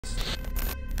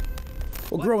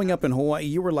Well, growing up in Hawaii,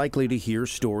 you were likely to hear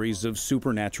stories of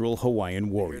supernatural Hawaiian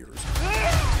warriors.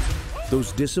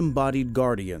 Those disembodied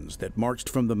guardians that marched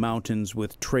from the mountains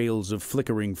with trails of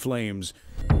flickering flames.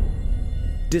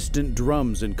 Distant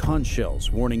drums and conch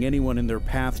shells warning anyone in their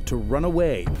path to run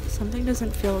away. Something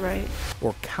doesn't feel right.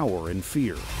 Or cower in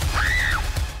fear.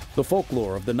 The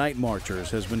folklore of the Night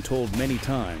Marchers has been told many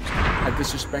times. I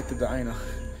disrespected the Aina.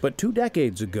 But 2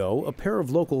 decades ago, a pair of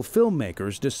local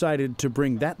filmmakers decided to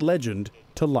bring that legend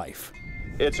to life.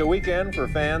 It's a weekend for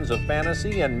fans of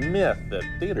fantasy and myth at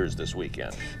theaters this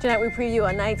weekend. Tonight we preview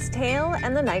A Knight's Tale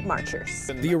and The Night Marchers.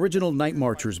 The original Night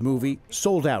Marchers movie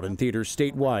sold out in theaters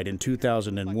statewide in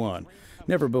 2001.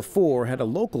 Never before had a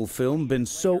local film been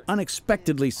so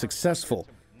unexpectedly successful.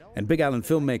 And Big Island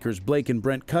filmmakers Blake and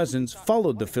Brent Cousins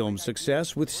followed the film's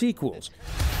success with sequels.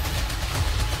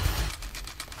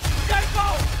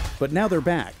 But now they're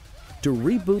back to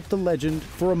reboot the legend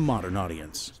for a modern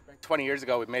audience. 20 years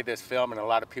ago, we made this film, and a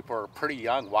lot of people were pretty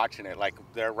young watching it. Like,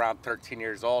 they're around 13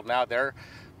 years old. Now they're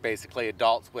basically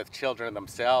adults with children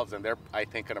themselves, and they're, I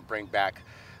think, going to bring back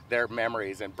their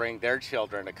memories and bring their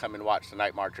children to come and watch The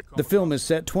Night Marchers. The film is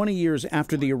set 20 years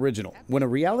after the original, when a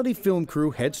reality film crew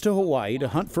heads to Hawaii to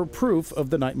hunt for proof of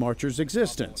the Night Marchers'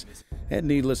 existence. And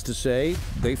needless to say,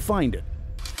 they find it.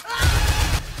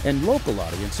 And local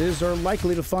audiences are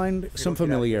likely to find some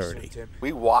familiarity.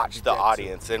 We watched the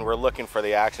audience and we're looking for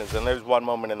the actions, and there's one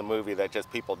moment in the movie that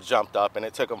just people jumped up and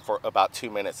it took them for about 2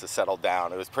 minutes to settle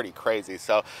down. It was pretty crazy.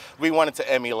 So we wanted to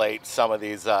emulate some of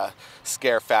these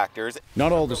scare factors.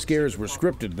 Not all the scares were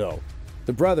scripted, though.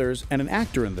 The brothers and an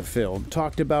actor in the film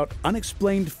talked about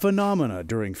unexplained phenomena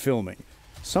during filming.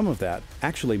 Some of that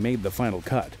actually made the final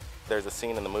cut. There's a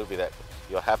scene in the movie that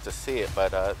you'll have to see it,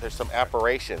 but there's some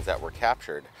apparitions that were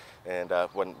captured. And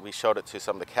when we showed it to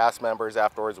some of the cast members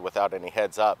afterwards without any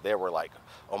heads up, they were like,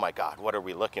 oh my God, what are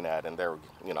we looking at? And they're,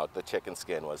 you know, the chicken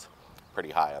skin was pretty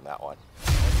high on that one.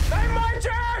 Night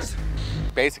Marchers!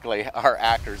 Basically, our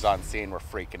actors on scene were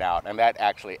freaking out, and that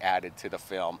actually added to the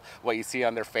film. What you see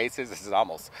on their faces is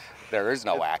almost, there is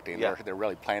no acting. Yeah. They're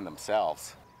really playing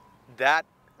themselves. That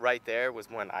right there was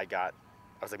when I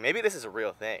was like, maybe this is a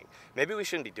real thing. Maybe we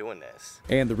shouldn't be doing this.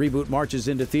 And the reboot marches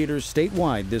into theaters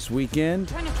statewide this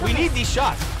weekend. We need these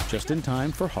shots. Just in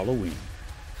time for Halloween.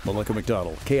 Maleko,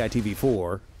 McDonnell,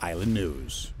 KITV4, Island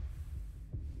News.